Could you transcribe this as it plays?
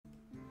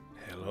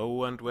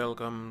Hello and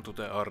welcome to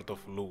the Art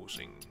of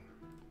Losing.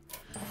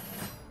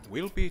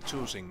 We'll be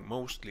choosing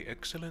mostly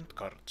excellent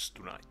cards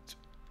tonight.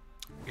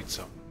 It's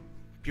a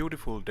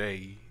beautiful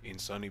day in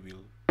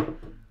Sunnyville,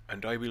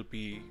 and I will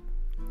be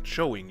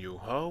showing you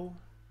how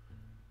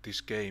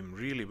this game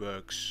really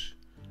works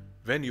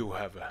when you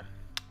have a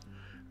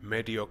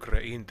mediocre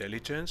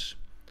intelligence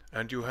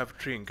and you have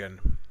drinking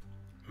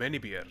many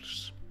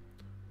beers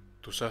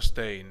to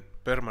sustain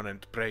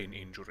permanent brain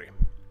injury.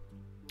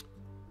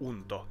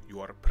 Unto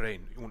your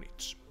brain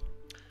units.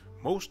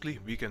 Mostly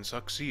we can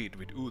succeed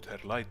with Uther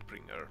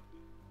Lightbringer.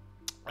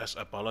 As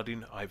a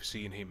paladin I've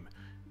seen him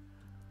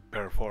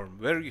perform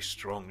very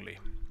strongly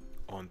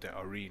on the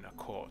arena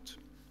court.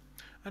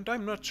 And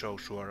I'm not so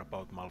sure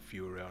about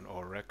Malfurion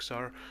or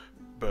Rexar,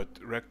 but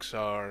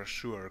Rexar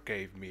sure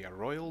gave me a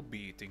royal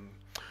beating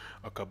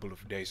a couple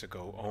of days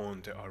ago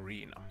on the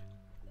arena.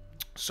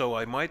 So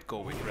I might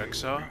go with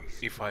Rexar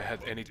if I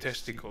had any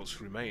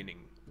testicles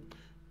remaining.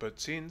 But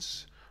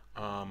since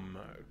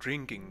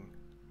drinking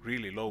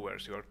really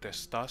lowers your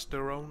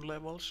testosterone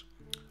levels,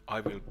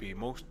 I will be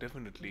most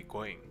definitely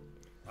going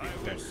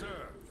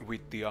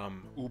with the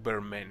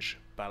Ubermensch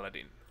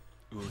Paladin,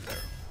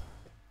 Uther.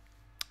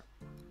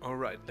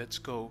 Alright, let's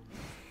go.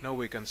 Now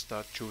we can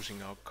start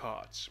choosing our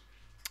cards.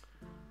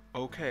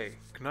 Okay,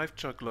 Knife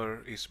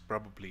Juggler is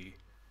probably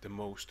the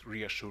most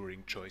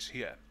reassuring choice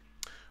here.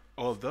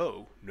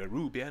 Although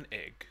Nerubian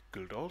Egg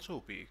could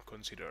also be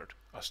considered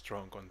a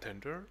strong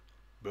contender,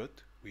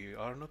 but we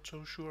are not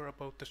so sure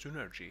about the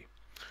synergy.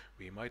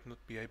 We might not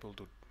be able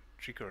to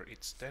trigger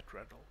its death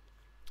rattle.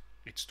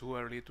 It's too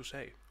early to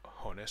say,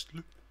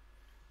 honestly.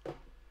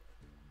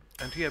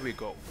 And here we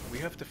go. We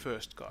have the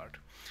first card.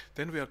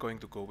 Then we are going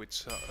to go with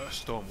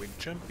Stormwind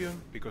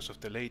Champion because of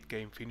the late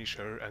game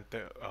finisher and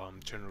the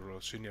general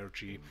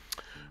synergy.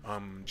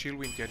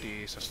 Chillwind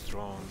Yeti is a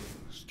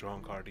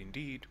strong card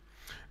indeed.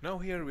 Now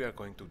here we are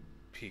going to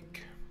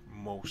pick,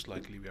 most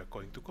likely we are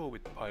going to go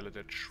with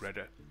Piloted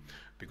Shredder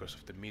because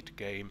of the mid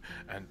game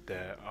and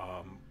the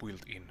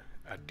built-in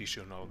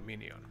additional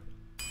minion.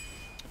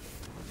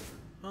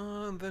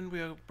 Then we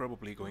are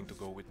probably going to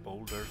go with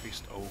Boulder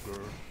Fist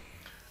Ogre.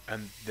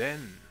 And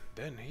then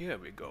here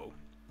we go.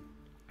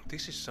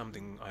 This is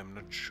something I'm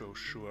not so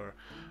sure.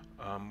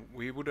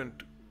 We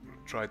wouldn't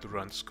try to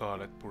run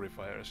Scarlet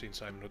Purifier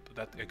since I'm not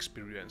that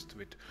experienced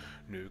with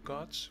new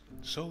cards.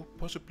 So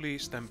possibly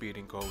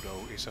Stampeding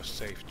Kodo is a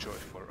safe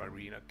choice for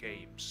arena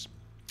games.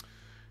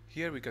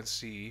 Here we can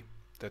see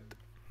that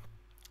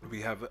we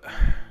have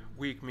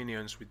weak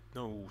minions with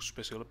no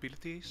special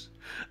abilities,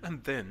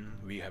 and then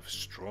we have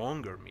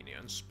stronger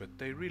minions, but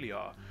they really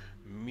are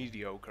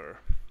mediocre.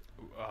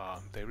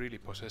 They really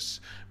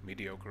possess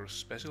mediocre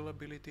special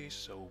abilities,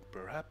 so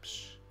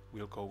perhaps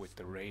we'll go with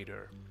the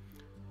Raider.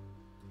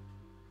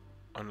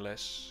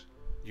 Unless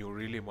you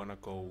really wanna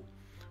go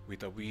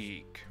with a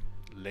weak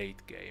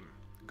late game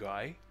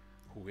guy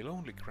who will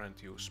only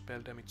grant you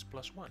spell damage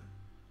 +1.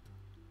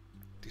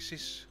 This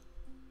is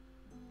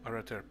a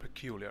rather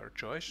peculiar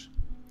choice,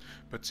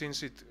 but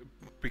since it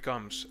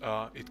comes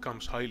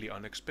highly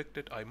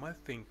unexpected, I might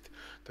think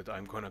that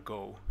I'm gonna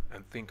go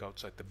and think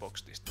outside the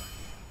box this time.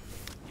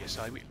 Yes,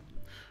 I will.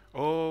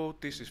 Oh,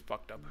 this is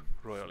fucked up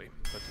royally,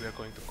 but we are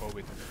going to go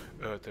with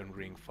Earthen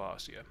Ring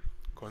Fascia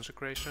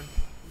Consecration,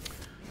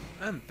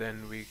 and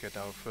then we get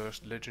our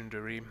first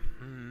legendary.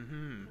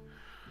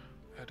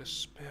 Add a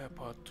spare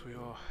part to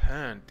your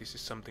hand. This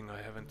is something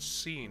I haven't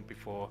seen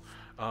before.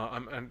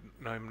 I'm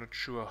not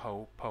sure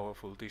how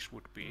powerful this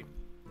would be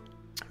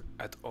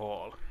at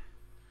all.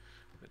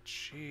 Let's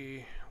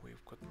see.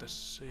 We've got the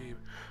same.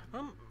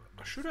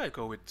 Should I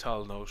go with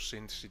Talnos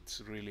since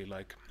it's really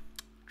like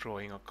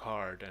drawing a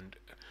card and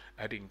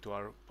adding to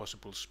our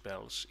possible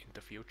spells in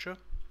the future?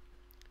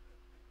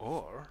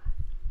 Or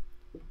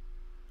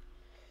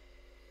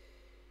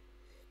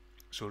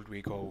should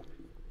we go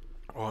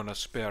on a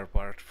spare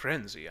part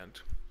Frenzy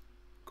and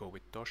go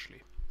with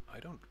Toshli? I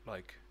don't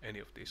like any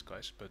of these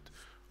guys, but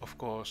of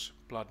course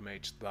Blood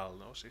Mage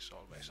Thalnos is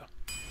always a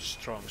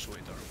strong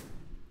suitor.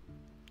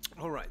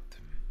 Alright.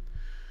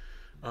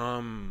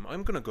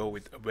 I'm gonna go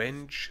with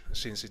Avenge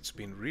since it's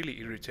been really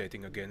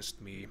irritating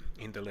against me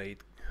in the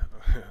late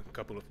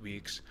couple of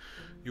weeks.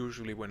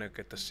 Usually when I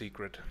get a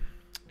secret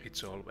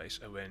it's always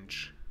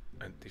Avenge,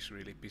 and this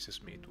really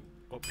pisses me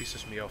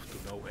off to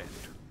no end.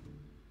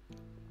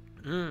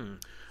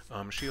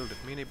 Shielded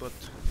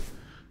Minibot,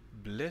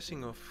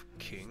 Blessing of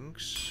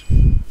Kings.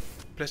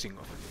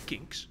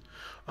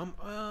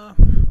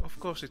 Of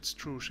course it's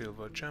true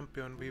Silver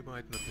Champion. We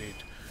might not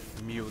need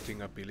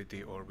muting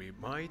ability, or we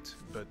might,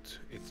 but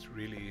it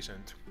really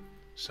isn't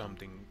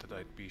something that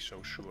I'd be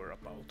so sure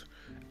about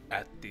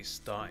at this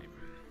time.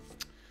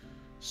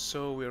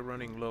 So we're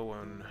running low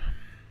on...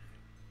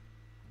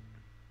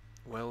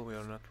 Well, we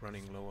are not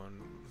running low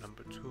on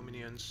number 2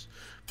 minions,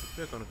 but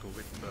we're gonna go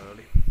with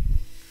Burly.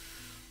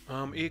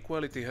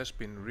 Equality has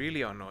been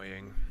really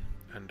annoying,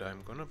 and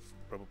I'm gonna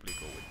probably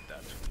go with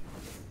that.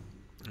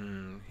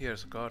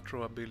 Here's a card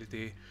draw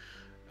ability.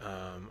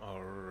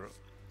 Our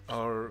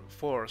our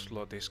 4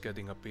 slot is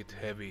getting a bit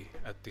heavy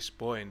at this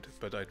point,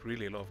 but I'd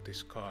really love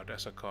this card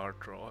as a card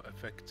draw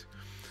effect.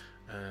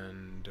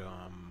 And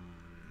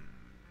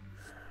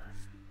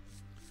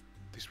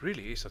this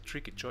really is a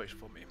tricky choice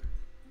for me.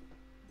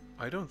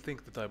 I don't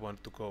think that I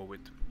want to go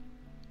with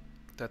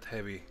that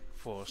heavy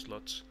 4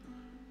 slots,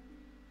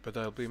 but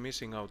I'll be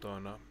missing out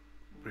on a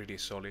pretty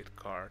solid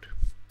card.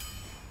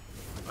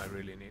 I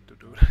really need to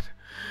do that.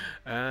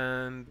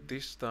 And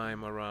this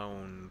time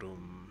around,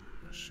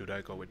 should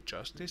I go with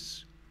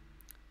Justice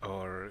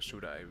or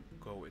should I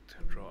go with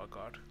draw a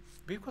card?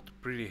 We've got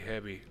pretty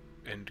heavy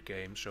end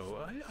game, so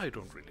I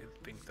don't really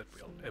think that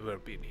we'll ever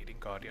be needing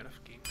Guardian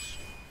of Kings.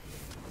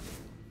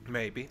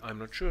 Maybe, I'm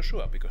not sure,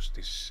 because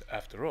this,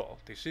 after all,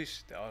 this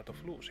is the art of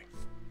losing.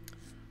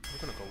 I'm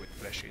gonna go with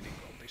Flesh Eating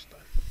Gold this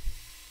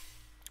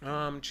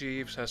time.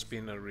 Jeeves has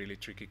been a really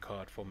tricky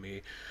card for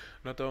me.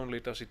 Not only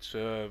does it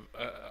serve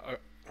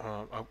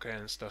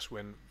against us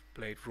when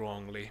played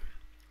wrongly,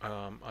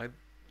 I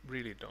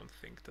really don't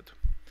think that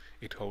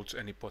it holds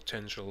any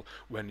potential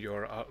when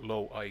you're a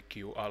low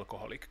IQ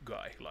alcoholic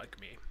guy like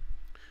me.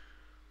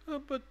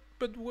 But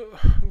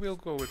we'll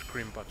go with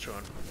Grim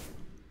Patron.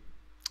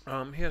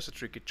 Here's a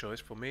tricky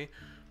choice for me: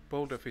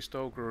 Boulder Fist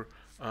Ogre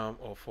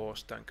or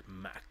Force Tank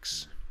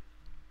Max.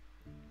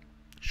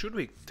 Should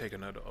we take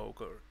another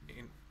Ogre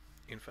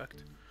in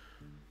fact?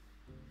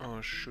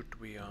 Or should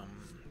we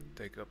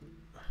take a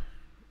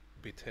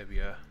bit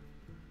heavier?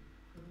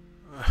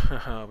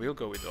 We'll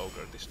go with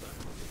Ogre this time.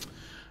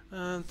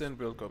 And then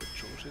we'll go with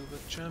True Silver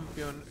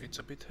Champion. It's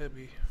a bit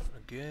heavy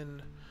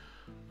again.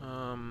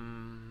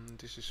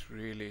 This is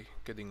really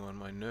getting on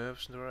my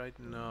nerves right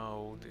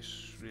now.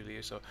 This really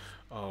is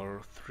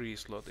our 3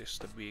 slot is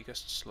the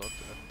weakest slot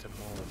at the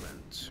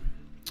moment.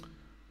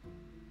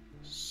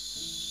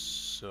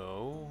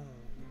 So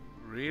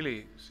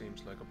really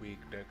seems like a weak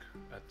deck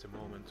at the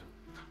moment.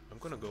 I'm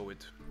gonna go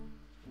with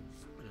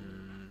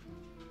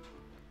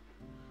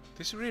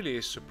this really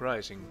is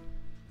surprising,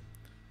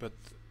 but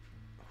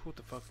who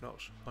the fuck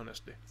knows,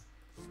 honestly.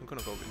 I'm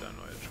gonna go with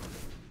Annoyage.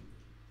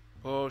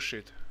 Oh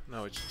shit,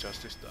 now it's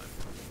Justice time.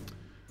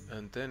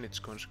 And then it's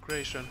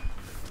Consecration.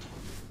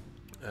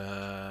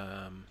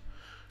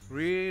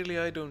 Really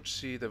I don't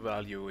see the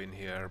value in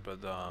here,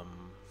 but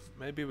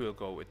maybe we'll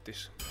go with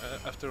this.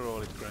 After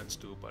all, it grants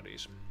 2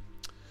 bodies.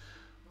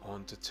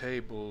 On the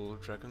table,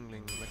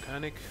 Dragonling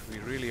Mechanic. We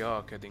really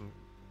are getting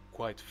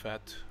quite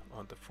fat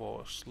on the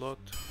 4 slot.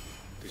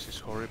 This is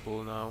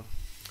horrible now.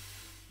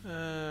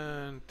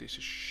 And this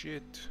is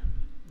shit.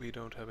 We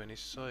don't have any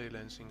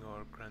silencing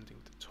or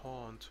granting the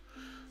taunt.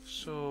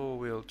 So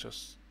we'll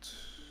just...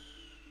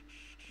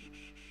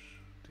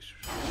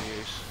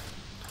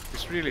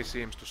 This really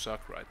seems to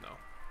suck right now.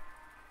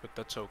 But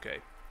that's okay.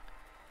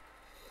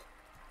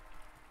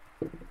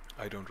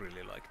 I don't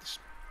really like this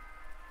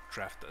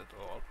draft at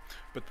all.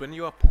 But when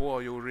you are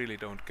poor, you really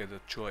don't get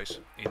a choice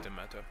in the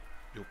matter.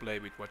 You play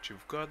with what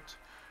you've got,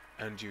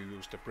 and you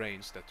use the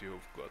brains that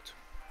you've got.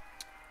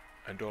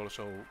 And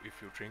also,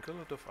 if you drink a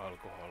lot of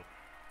alcohol,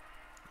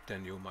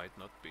 then you might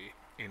not be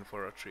in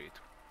for a treat.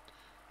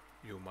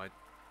 You might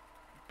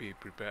be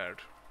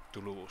prepared to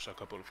lose a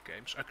couple of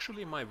games.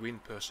 Actually, my win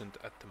percent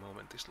at the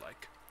moment is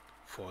like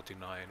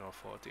 49 or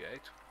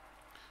 48.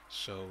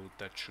 So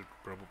that should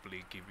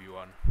probably give you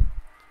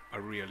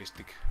a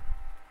realistic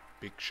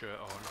picture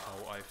on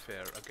how I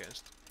fare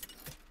against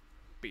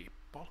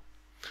people.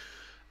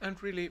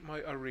 And really,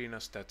 my arena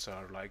stats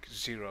are like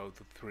 0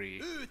 to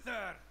 3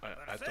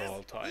 at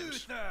all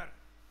times.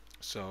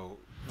 So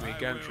we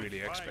can't really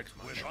expect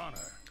much.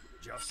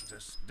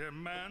 Justice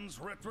demands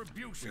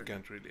retribution. We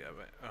can't really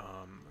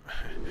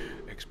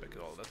expect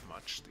all that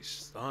much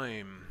this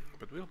time,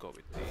 but we'll go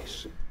with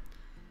these.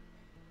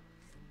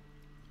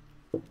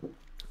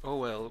 Oh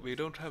well, we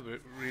don't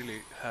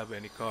really have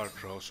any card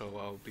draw,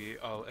 so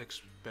I'll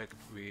expect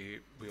we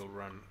will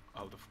run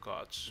out of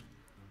cards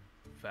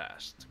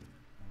fast.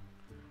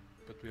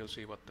 But we'll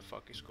see what the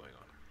fuck is going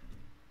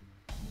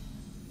on.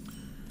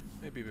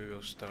 Maybe we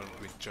will start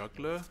with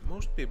Juggler.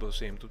 Most people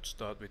seem to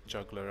start with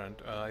Juggler,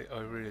 and I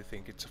really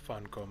think it's a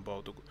fun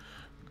combo to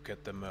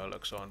get the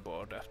Murlocs on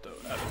board after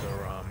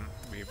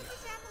we've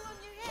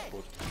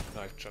put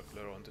Knife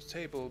Juggler on the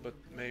table, but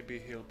maybe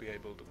he'll be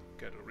able to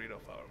get rid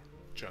of our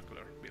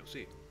Juggler. We'll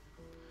see.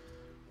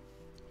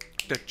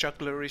 The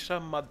Juggler is a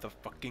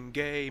motherfucking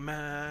gay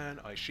man.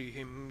 I see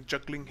him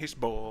juggling his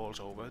balls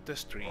over the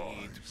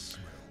street.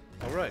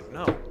 Alright,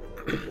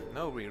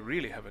 now we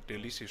really have a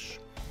delicious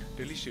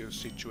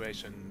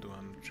situation to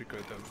trigger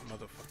the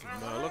motherfucking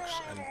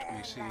Murlocs, and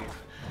we see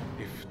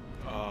if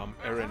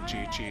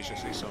RNG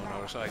Jesus is on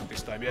our side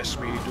this time. Yes,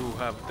 we do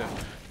have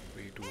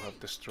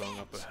the strong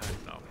upper hand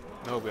now.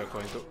 Now we are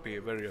going to be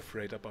very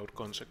afraid about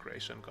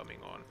Consecration coming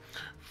on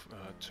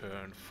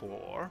turn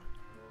 4.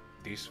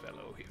 This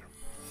fellow here.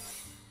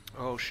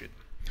 Oh shit.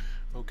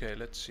 Okay,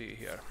 let's see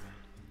here.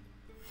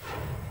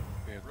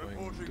 We are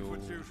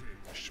going to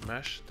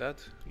smash that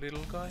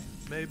little guy,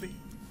 maybe?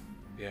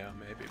 Yeah,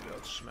 maybe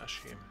we'll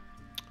smash him.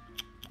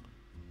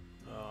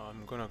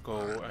 I'm gonna go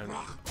and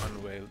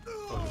unveil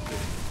possibly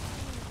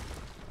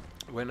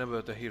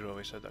whenever the hero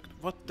is attacked.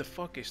 What the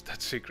fuck is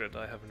that secret?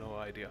 I have no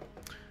idea.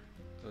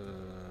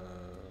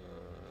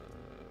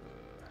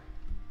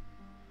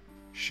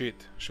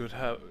 Shit, should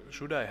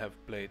I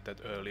have played that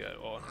earlier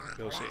on?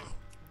 We'll see.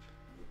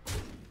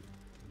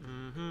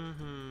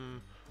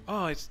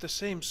 Ah, it's the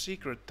same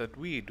secret that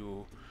we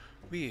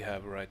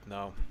have right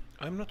now.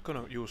 I'm not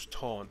gonna use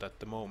taunt at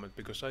the moment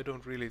because I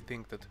don't really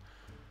think that.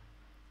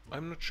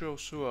 I'm not sure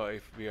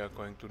if we are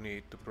going to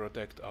need to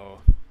protect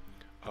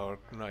our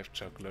knife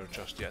juggler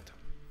just yet.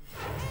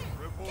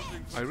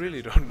 I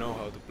really don't know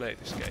how to play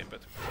this game,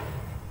 but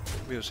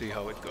we'll see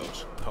how it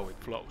goes, how it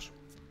flows,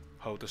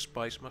 how the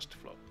spice must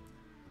flow.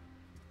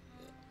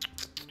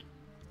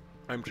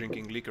 I'm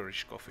drinking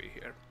licorice coffee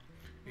here.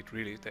 It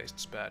really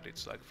tastes bad.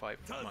 It's like 5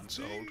 months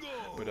old,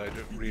 but I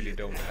really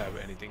don't have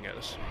anything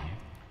else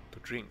to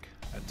drink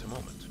at the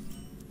moment.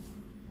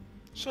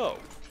 So,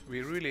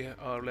 we really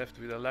are left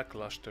with a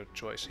lackluster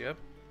choice here.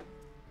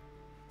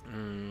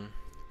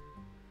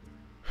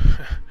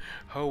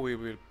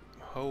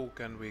 How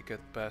can we get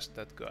past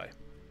that guy?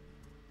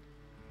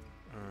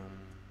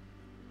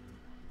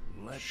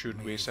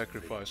 Should we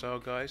sacrifice our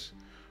guys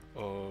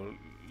or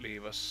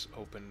leave us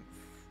open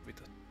with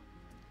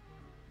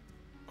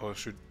a, or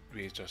should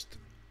we just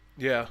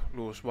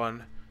lose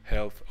 1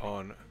 health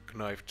on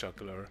knife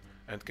juggler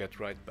and get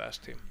right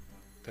past him?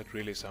 That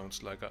really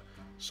sounds like a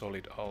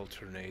solid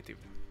alternative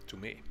to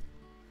me.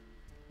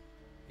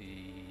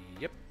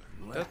 Yep,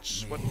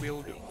 that's what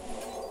we'll do.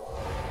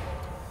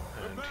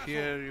 And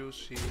here you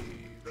see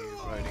me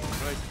riding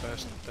right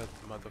past that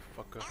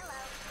motherfucker.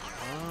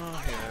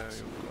 Ah, here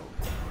you go.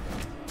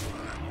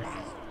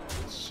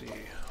 Let's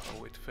see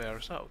how it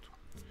fares out.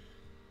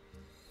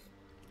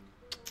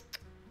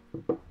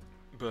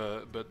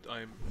 But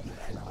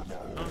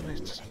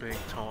he's just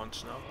playing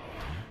taunts now.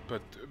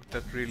 But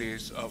that really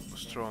is a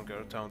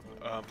stronger taunt.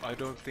 I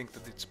don't think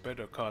that it's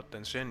better card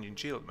than Senjin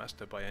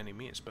Shieldmaster by any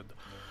means, but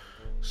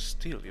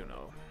still, you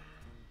know.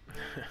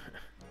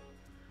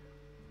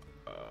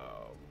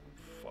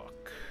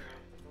 Fuck.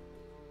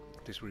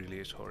 This really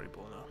is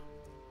horrible now.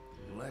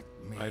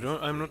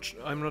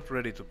 I'm not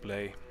ready to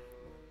play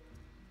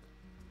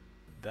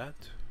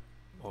that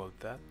or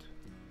that.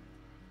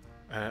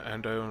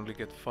 And I only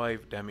get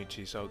 5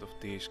 damages out of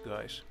these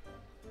guys.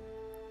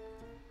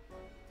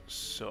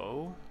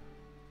 So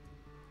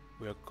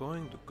we are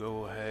going to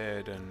go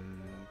ahead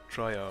and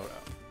try our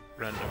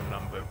random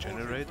number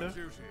generator,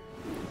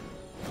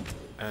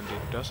 and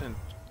it doesn't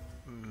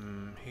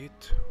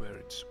hit where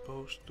it's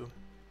supposed to.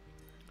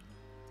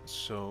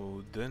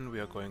 So then we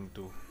are going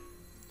to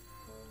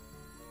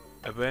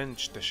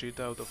avenge the shit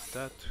out of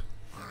that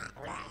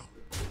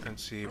and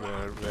see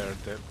where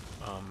the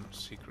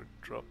secret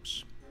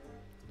drops.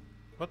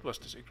 What was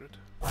the secret?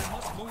 I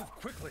must move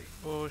quickly.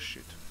 Oh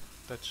shit,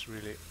 that's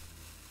really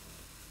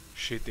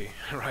shitty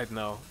right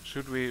now.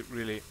 Should we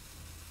really?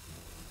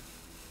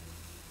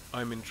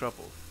 I'm in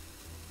trouble.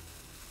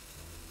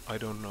 I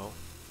don't know.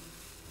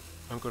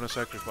 I'm gonna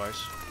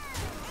sacrifice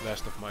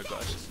last of my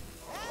guys.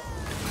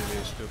 It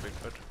really is stupid,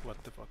 but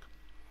what the fuck?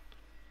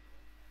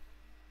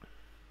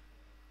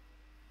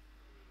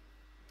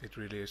 It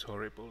really is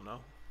horrible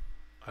now.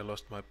 I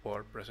lost my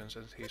board presence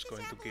and he's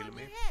going to kill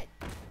me.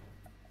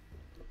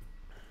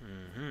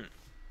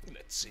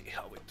 Let's see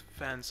how it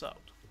fans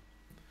out.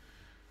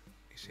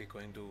 Is he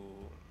going to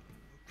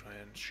try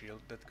and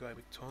shield that guy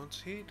with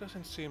taunts? He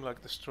doesn't seem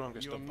like the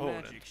strongest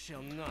opponent.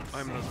 I'm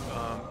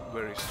not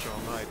very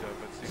strong either,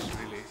 but this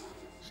really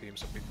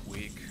seems a bit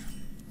weak.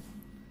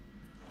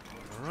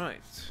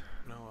 Alright,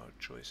 now our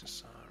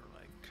choices are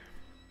like...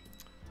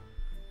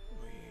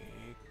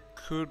 We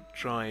could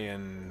try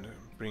and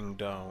bring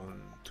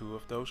down 2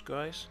 of those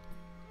guys,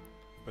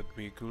 but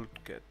we could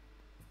get...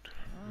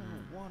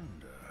 I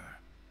wonder.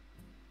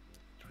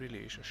 It really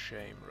is a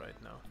shame right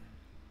now.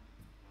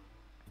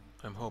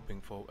 I'm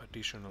hoping for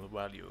additional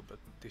value, but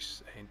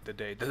this ain't the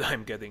day that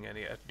I'm getting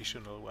any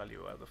additional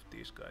value out of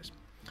these guys.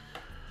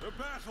 The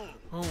battle.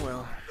 Oh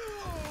well.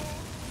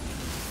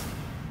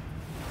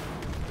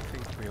 I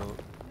think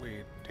we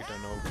did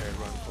an okay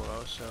run for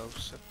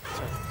ourselves at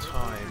that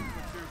time.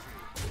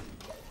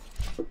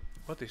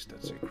 What is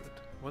that secret?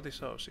 What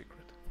is our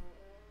secret?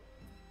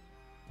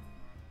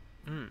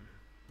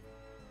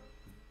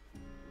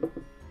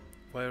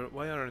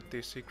 Why aren't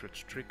these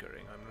secrets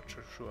triggering? I'm not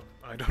sure.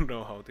 I don't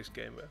know how this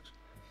game works.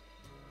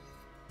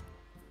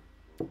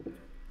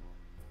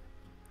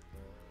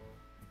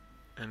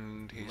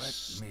 And he's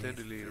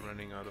steadily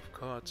running out of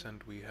cards,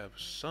 and we have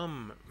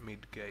some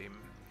mid-game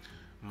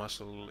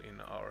muscle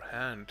in our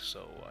hand,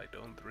 so I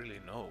don't really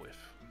know if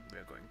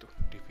we're going to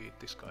defeat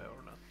this guy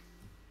or not.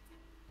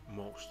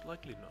 Most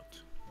likely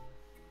not.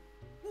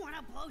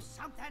 Wanna blow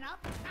something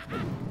up?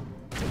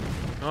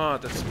 Ah,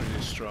 that's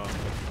really strong.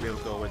 We'll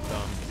go with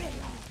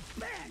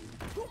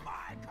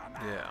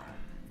yeah,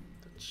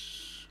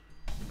 that's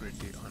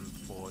pretty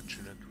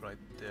unfortunate right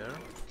there.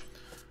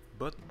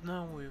 But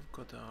now we've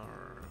got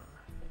our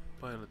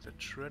piloted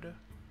shredder,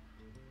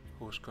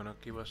 who's gonna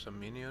give us a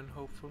minion,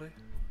 hopefully.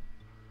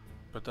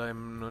 But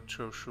I'm not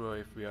so sure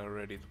if we are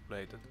ready to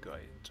play that guy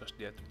just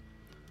yet.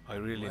 I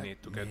really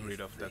need to get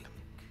rid of that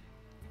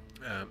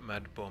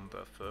Mad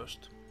Bomber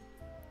first.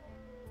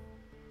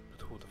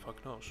 But who the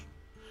fuck knows?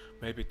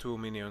 Maybe 2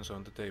 minions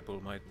on the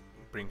table might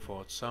bring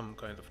forth some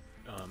kind of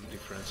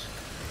difference,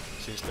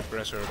 since the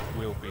pressure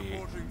will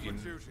be in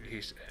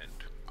his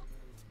end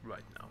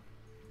right now.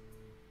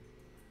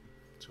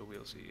 So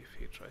we'll see if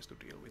he tries to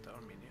deal with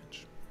our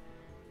minions.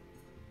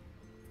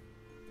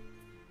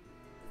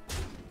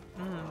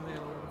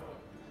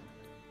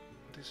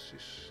 This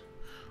is...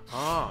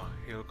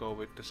 he'll go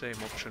with the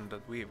same option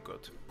that we've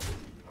got.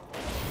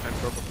 And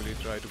probably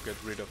try to get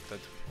rid of that...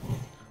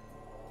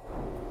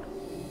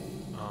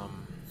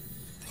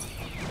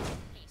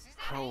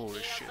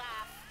 holy shit.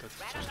 That's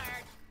just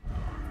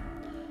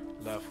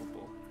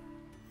laughable.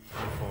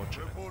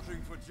 Unfortunate.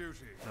 Reporting for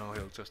duty. Now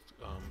he'll just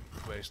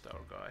waste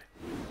our guy.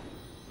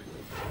 With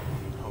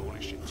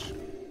holy shit.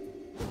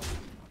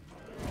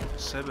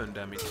 7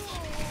 damages.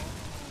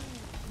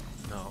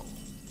 Now,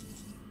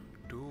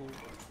 do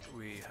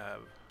we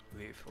have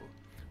lethal?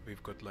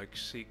 We've got like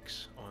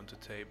 6 on the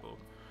table.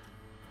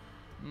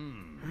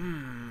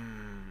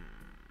 I'm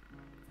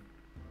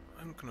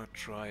gonna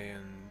try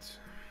and...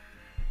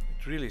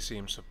 It really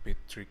seems a bit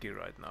tricky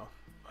right now.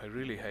 I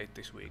really hate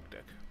this weak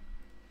deck.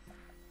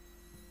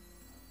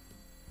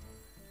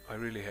 I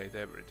really hate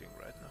everything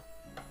right now.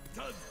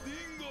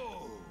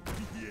 Tadingo!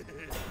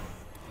 Yes!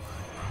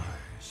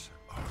 Eyes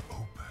are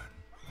open.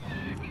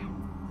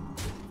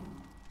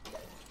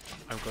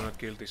 I'm gonna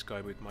kill this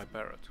guy with my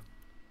parrot.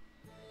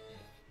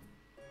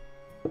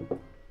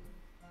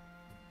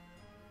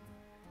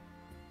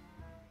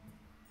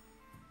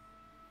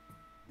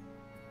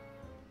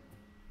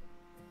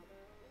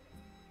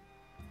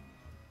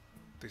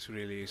 This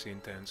really is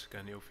intense.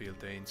 Can you feel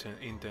the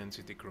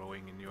intensity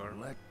growing in your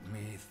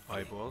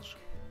eyeballs?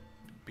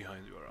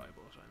 Behind your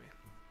eyeballs, I mean.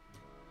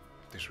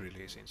 This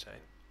really is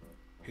insane.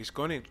 He's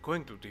going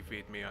to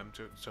defeat me, I'm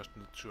just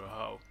not sure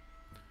how.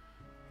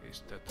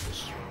 He's that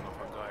strong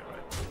of a guy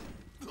right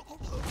now.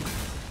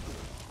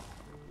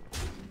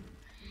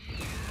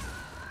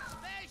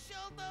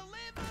 Special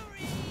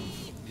delivery!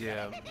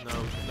 Yeah,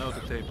 now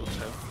the tables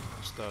have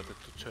started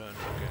to turn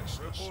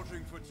against us.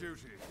 Reporting for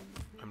duty.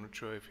 I'm not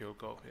sure if he'll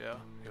go. Yeah,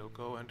 he'll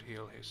go and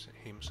heal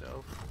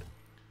himself.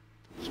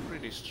 It's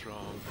pretty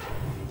strong.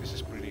 This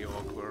is pretty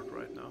awkward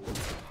right now.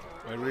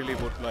 I really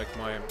would like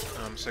my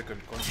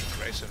second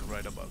concentration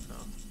right about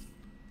now.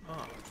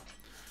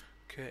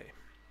 Okay.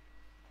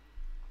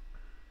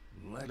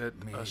 Let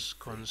us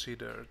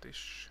consider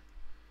this.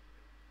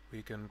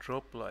 We can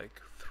drop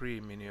like 3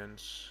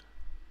 minions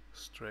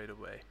straight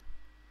away.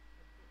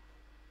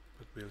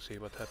 But we'll see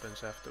what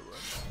happens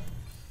afterwards.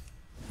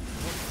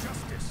 For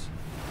justice.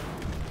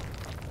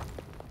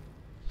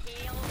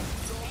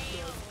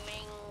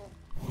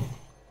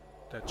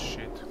 That's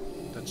shit.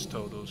 That's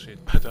total shit.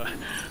 But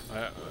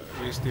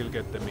we still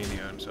get the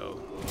minion,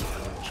 so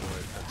I'm not sure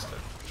if that's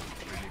that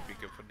really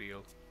big of a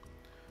deal.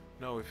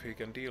 Now, if he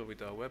can deal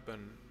with our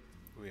weapon,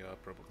 we are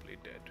probably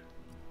dead.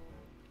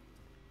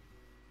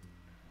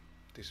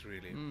 This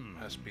really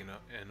has been an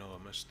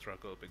enormous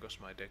struggle because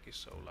my deck is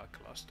so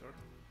lackluster.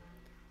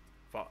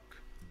 Fuck.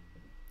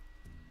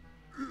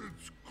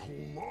 It's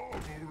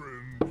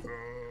clobbering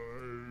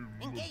time.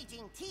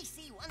 Engaging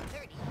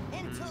TC-130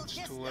 until It's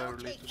just too no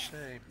early to takedown.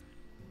 say.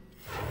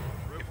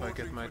 If I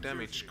get my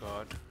damage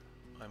card,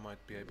 I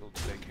might be able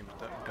to take him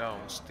down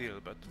still,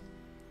 but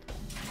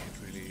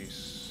it really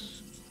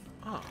is...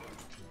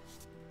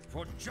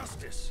 For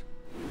justice.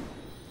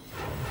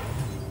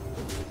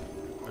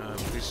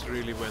 This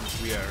really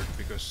went weird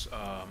because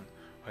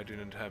I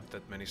didn't have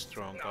that many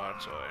strong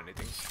cards or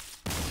anything.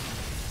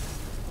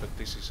 But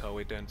this is how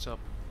it ends up.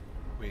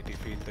 We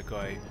defeat the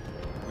guy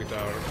with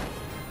our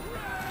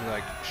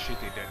like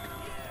shitty deck.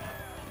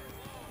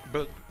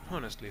 But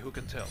honestly, who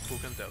can tell? Who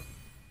can tell?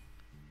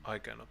 I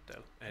cannot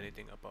tell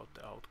anything about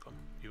the outcome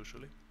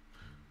usually.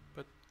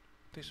 But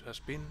this has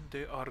been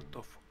the art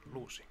of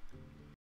losing.